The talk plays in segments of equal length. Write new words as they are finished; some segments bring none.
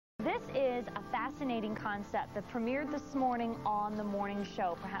This is a fascinating concept that premiered this morning on the morning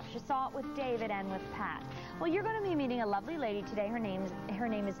show. Perhaps you saw it with David and with Pat. Well, you're going to be meeting a lovely lady today. Her name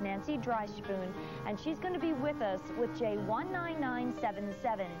is Nancy Dreispoon, and she's going to be with us with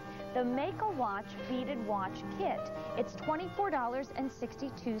J19977, the Make-A-Watch Beaded Watch Kit. It's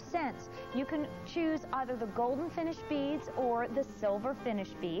 $24.62. You can choose either the golden finished beads or the silver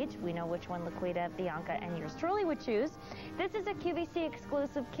finished beads. We know which one Laquita, Bianca, and yours truly would choose. This is a QVC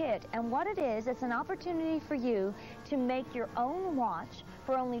exclusive kit, and what it is, it's an opportunity for you to make your own watch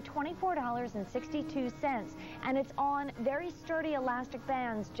for only $24.62, and it's on very sturdy elastic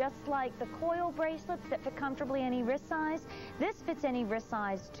bands, just like the coil bracelets that fit comfortably any wrist size. This fits any wrist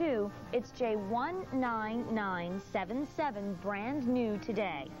size too. It's J19977, brand new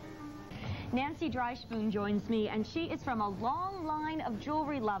today. Nancy Dreispoon joins me, and she is from a long line of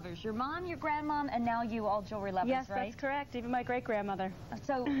jewelry lovers. Your mom, your grandmom, and now you, all jewelry lovers, yes, right? Yes, that's correct. Even my great-grandmother.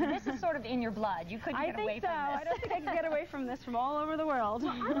 So this is sort of in your blood. You couldn't get away from this. I don't think I can get away from this from all over the world.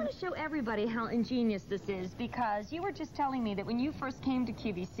 Well, I want to show everybody how ingenious this is, because you were just telling me that when you first came to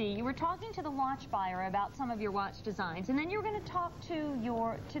QVC, you were talking to the watch buyer about some of your watch designs, and then you were going to talk to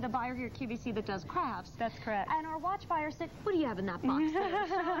the buyer here at QVC that does crafts. That's correct. And our watch buyer said, "What do you have in that box there?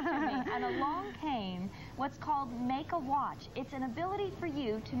 Show it to me." And along came what's called Make-A-Watch. It's an ability for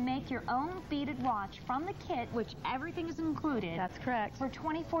you to make your own beaded watch from the kit, which everything is included. That's correct. For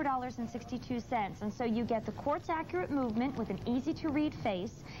 $24.62. And so you get the quartz accurate movement with an easy to read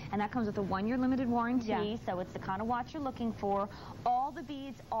face, and that comes with a 1-year limited warranty. Yeah. So it's the kind of watch you're looking for. All the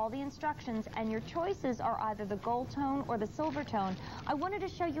beads, all the instructions, and your choices are either the gold tone or the silver tone. I wanted to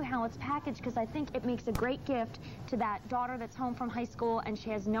show you how it's packaged because I think it makes a great gift to that daughter that's home from high school and she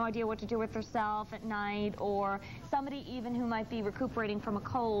has no idea what to do with herself at night, or somebody even who might be recuperating from a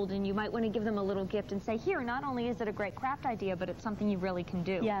cold, and you might want to give them a little gift and say, here, not only is it a great craft idea, but it's something you really can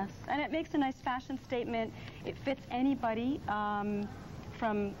do. Yes, and it makes a nice fashion statement. It fits anybody, from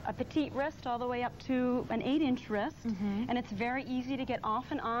a petite wrist all the way up to an 8-inch wrist, and it's very easy to get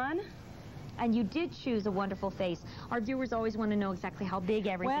off and on. And you did choose a wonderful face. Our viewers always want to know exactly how big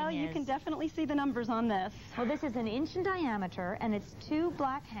everything is. Well, you can definitely see the numbers on this. Well, this is 1 inch in diameter, and it's 2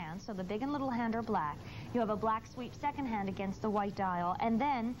 black hands, so the big and little hand are black. You have a black sweep second hand against the white dial, and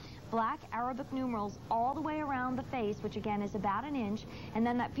then black Arabic numerals all the way around the face, which again is about 1 inch, and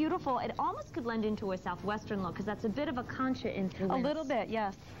then that beautiful, it almost could lend into a Southwestern look, because that's a bit of a concha influence. A little bit,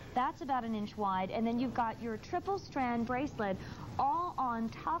 yes. That's about 1 inch wide, and then you've got your triple strand bracelet, all on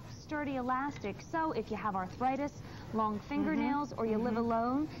tough, sturdy elastic. So if you have arthritis, long fingernails, or you live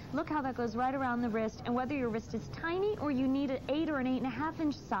alone, look how that goes right around the wrist. And whether your wrist is tiny or you need an 8 or an 8.5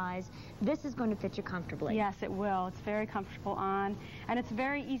 inch size, this is going to fit you comfortably. Yes, it will. It's very comfortable on, and it's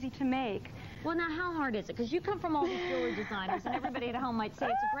very easy to make. Well, now, how hard is it? Because you come from all these jewelry designers, and everybody at home might say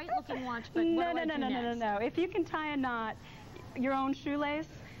it's a great-looking watch, but what do I do next? No. If you can tie a knot, your own shoelace,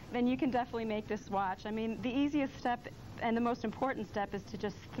 then you can definitely make this watch. I mean, the easiest step and the most important step is to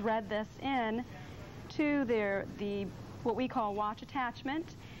just thread this in to the what we call watch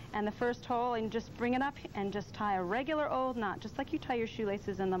attachment, and the first hole, and just bring it up and just tie a regular old knot, just like you tie your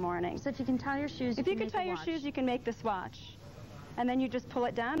shoelaces in the morning. So if you can tie your shoes, if you can tie your shoes, you can make this watch. And then you just pull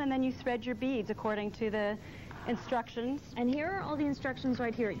it down, and then you thread your beads according to the instructions. And here are all the instructions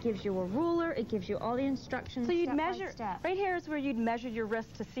right here. It gives you a ruler. It gives you all the instructions. So you'd measure, right here is where you'd measure your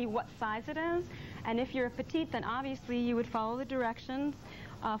wrist to see what size it is. And if you're a petite, then obviously you would follow the directions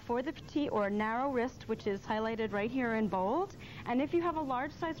for the petite or narrow wrist, which is highlighted right here in bold. And if you have a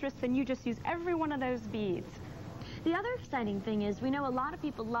large size wrist, then you just use every one of those beads. The other exciting thing is we know a lot of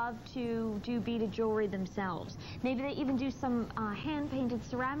people love to do beaded jewelry themselves. Maybe they even do some hand-painted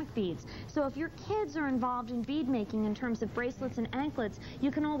ceramic beads. So if your kids are involved in bead making in terms of bracelets and anklets,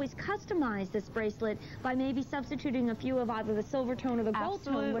 you can always customize this bracelet by maybe substituting a few of either the silver tone or the gold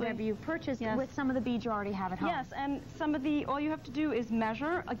tone, whatever you purchased, with some of the beads you already have at home. Yes, and all you have to do is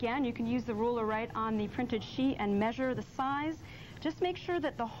measure. Again, you can use the ruler right on the printed sheet and measure the size. Just make sure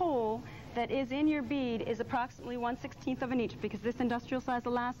that the hole that is in your bead is approximately 1/16 of an inch, because this industrial size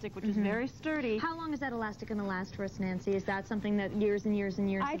elastic, which is very sturdy. How long is that elastic going to last for us, Nancy? Is that something that years and years and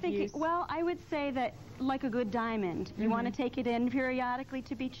years of use? Well, I would say that like a good diamond, you want to take it in periodically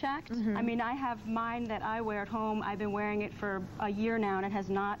to be checked. I mean, I have mine that I wear at home. I've been wearing it for a year now, and it has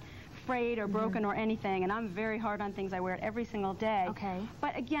not frayed or broken or anything, and I'm very hard on things. I wear it every single day. Okay.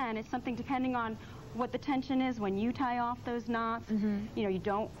 But again, it's something depending on what the tension is when you tie off those knots. You know, you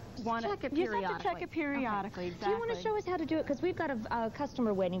don't want to check it periodically. You have to check it periodically. Exactly. Do you want to show us how to do it? Because we've got a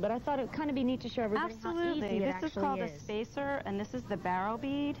customer waiting, but I thought it would kind of be neat to show everybody how easy it actually is. This is called a spacer, and this is the barrel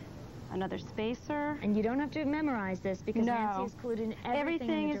bead. another spacer. And you don't have to memorize this because Nancy's included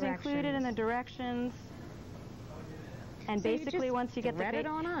everything is included in the directions. And so basically, once you get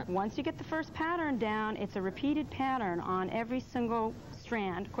the first pattern down, it's a repeated pattern on every single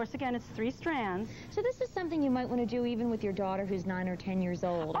strand. Of course, again, it's 3 strands. So this is something you might want to do even with your daughter who's 9 or 10 years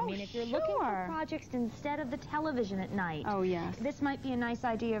old. I mean, if you're looking for projects instead of the television at night, this might be a nice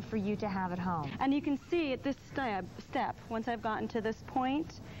idea for you to have at home. And you can see at this step, once I've gotten to this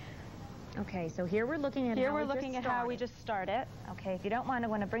point. Okay, so here we're looking at how we just start it. Okay, if you don't mind, I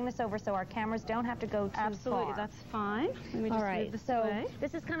want to bring this over so our cameras don't have to go too far. Absolutely, that's fine. Let me just move this away.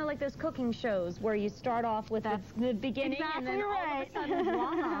 This is kind of like those cooking shows where you start off with the beginning and then all of a sudden,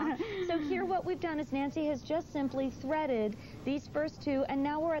 voila. So here what we've done is Nancy has just simply threaded these first 2, and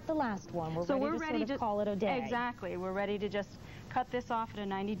now we're at the last one. We're ready to call it a day. Exactly. We're ready to just cut this off at a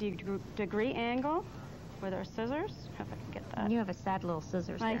 90-degree angle with our scissors. If I can get that. You have a sad little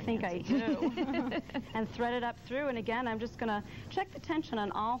scissors I there, think Nancy. I do. And thread it up through. And again, I'm just going to check the tension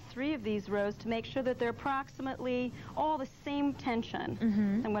on all 3 of these rows to make sure that they're approximately all the same tension.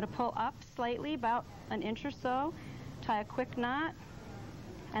 I'm going to pull up slightly, about an inch or so, tie a quick knot,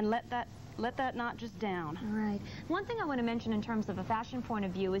 and let that knot just down. All right. One thing I want to mention in terms of a fashion point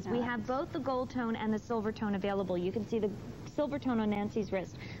of view is we have both the gold tone and the silver tone available. You can see the silver tone on Nancy's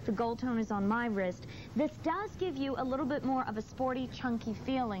wrist. The gold tone is on my wrist. This does give you a little bit more of a sporty, chunky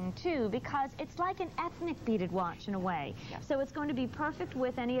feeling, too, because it's like an ethnic beaded watch in a way. So it's going to be perfect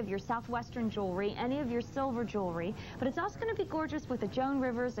with any of your Southwestern jewelry, any of your silver jewelry, but it's also going to be gorgeous with a Joan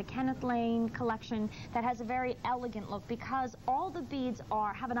Rivers, a Kenneth Lane collection that has a very elegant look because all the beads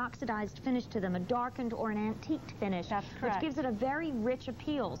have an oxidized finish to them, a darkened or an antiqued finish, which gives it a very rich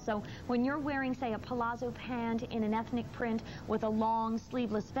appeal. So when you're wearing, say, a palazzo pant in an ethnic print with a long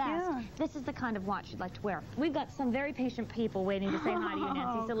sleeveless vest, this is the kind of watch you'd like to wear. We've got some very patient people waiting to say hi to you,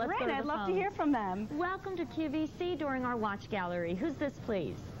 Nancy, so let's go to the I'd love phones. to hear from them. Welcome to QVC during our watch gallery. Who's this,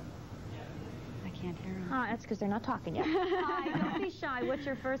 please? I can't hear them. That's because they're not talking yet. Hi, don't be shy. What's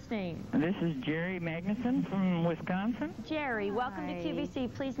your first name? This is Jerry Magnuson from Wisconsin. Jerry, welcome to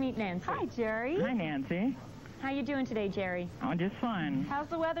QVC. Please meet Nancy. Hi, Jerry. Hi, Nancy. How you doing today, Jerry? Oh, just fine. How's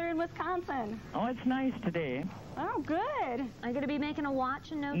the weather in Wisconsin? Oh, it's nice today. Oh, good. Are you going to be making a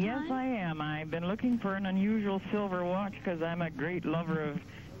watch in no time? Yes, I am. I've been looking for an unusual silver watch because I'm a great lover of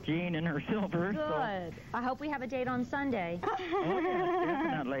Jane and her silver. Good. I hope we have a date on Sunday. Oh, yes,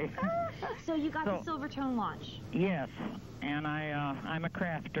 definitely. So you got the silver tone watch? Yes, and I'm a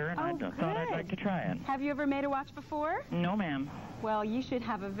crafter, and I thought I'd like to try it. Have you ever made a watch before? No, ma'am. Well, you should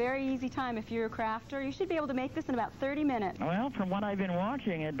have a very easy time if you're a crafter. You should be able to make this in about 30 minutes. Well, from what I've been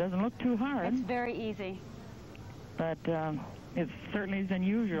watching, it doesn't look too hard. It's very easy. But it certainly is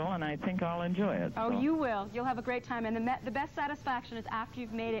unusual, and I think I'll enjoy it. Oh, you will. You'll have a great time. And the best satisfaction is after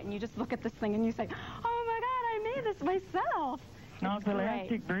you've made it and you just look at this thing and you say, oh, my God, I made this myself. Now, if the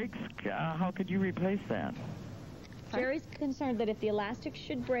elastic breaks, how could you replace that? Jerry's concerned that if the elastic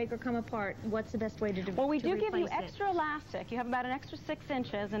should break or come apart, what's the best way to do it? Well, we do give you extra elastic. You have about an extra 6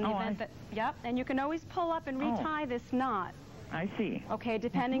 inches in the event that, and you can always pull up and retie this knot. I see. Okay,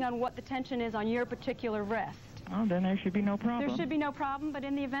 depending on what the tension is on your particular wrist. Oh, then there should be no problem. There should be no problem, but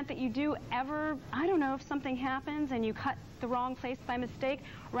in the event that you do ever, I don't know, if something happens and you cut the wrong place by mistake,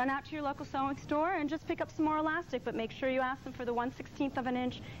 run out to your local sewing store and just pick up some more elastic, but make sure you ask them for the 1/16 of an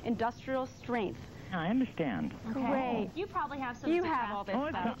inch industrial strength. I understand. Great. You probably have some. You have all this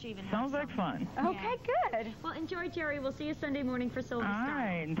stuff. Sounds like fun. Okay, good. Well, enjoy, Jerry. We'll see you Sunday morning for Silver All Star.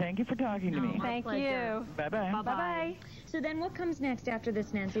 right, and thank you for talking to me. Thank you. Bye-bye. Bye-bye. So then what comes next after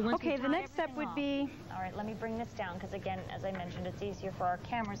this, Nancy? Okay, the next step would be... All right, let me bring this down because, again, as I mentioned, it's easier for our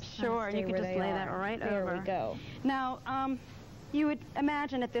cameras to Sure, you could just lay that right over. There we go. Now, you would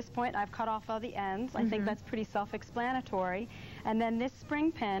imagine at this point I've cut off all the ends. I think that's pretty self-explanatory. And then this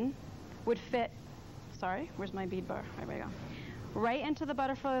spring pin would fit... Sorry, where's my bead bar? There we go. Right into the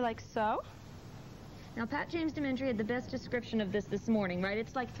butterfly like so. Now, Pat James Dementri had the best description of this morning, right?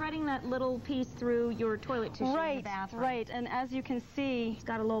 It's like threading that little piece through your toilet tissue in the bathroom. Right, and as you can see... It's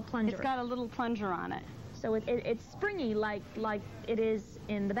got a little plunger. It's got a little plunger on it. So it's springy like it is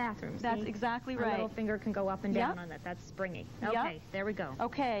in the bathroom. That's exactly right. A little finger can go up and down on that. That's springy. Okay, there we go.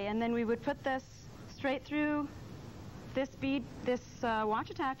 Okay, and then we would put this straight through this bead, this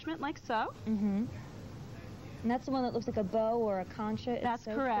watch attachment like so. Mm-hmm. And that's the one that looks like a bow or a concha. That's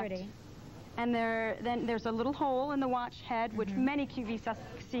so correct. Pretty. And then there's a little hole in the watch head, which many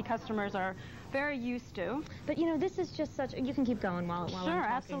QVC customers are very used to. But you know, this is just such. You can keep going while I'm talking. Sure,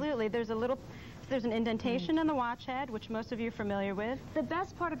 absolutely. There's an indentation in the watch head, which most of you are familiar with. The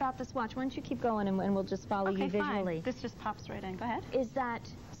best part about this watch, why don't you keep going and we'll just follow you visually. Fine. This just pops right in. Go ahead. Is that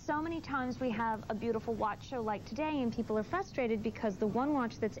so many times we have a beautiful watch show like today and people are frustrated because the one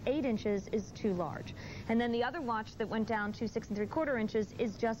watch that's 8 inches is too large. And then the other watch that went down to 6 3/4 inches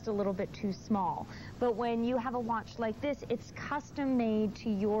is just a little bit too small. But when you have a watch like this, it's custom made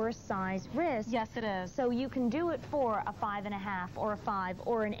to your size wrist. Yes, it is. So you can do it for a 5.5 or a 5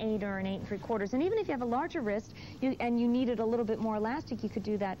 or an 8 or an 8 3/4. And even if you have a larger wrist and you needed a little bit more elastic, you could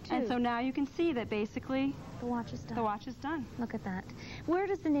do that too. And so now you can see that basically the watch is done. The watch is done. Look at that. Where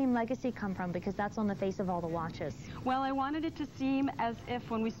does the name Legacy come from? Because that's on the face of all the watches. Well, I wanted it to seem as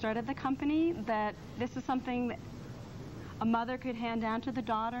if when we started the company that this is something that a mother could hand down to the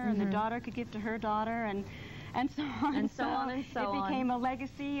daughter, and the daughter could give to her daughter, and so on and so on. It became a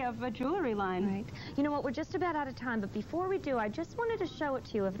legacy of a jewelry line. Right. You know what, we're just about out of time, but before we do, I just wanted to show it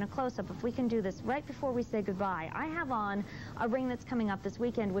to you in a close-up, if we can do this right before we say goodbye. I have on a ring that's coming up this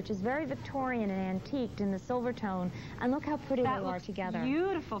weekend, which is very Victorian and antiqued in the silver tone, and look how pretty they are together.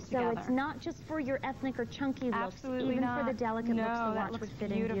 Beautiful together. So it's not just for your ethnic or chunky looks. Absolutely even not. For the delicate looks, the watch looks would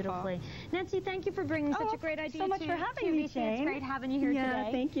fit in beautifully. Nancy, thank you for bringing such a great idea so much to for having QVC. me, Jane. It's great having you here today.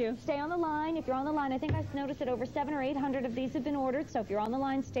 Thank you. Stay on the line. If you're on the line, I think I've noticed that over 700 or 800 of these have been ordered, so if you're on the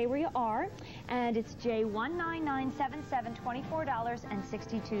line, stay where you are. And it's J19977,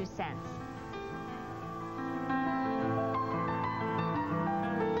 $24.62.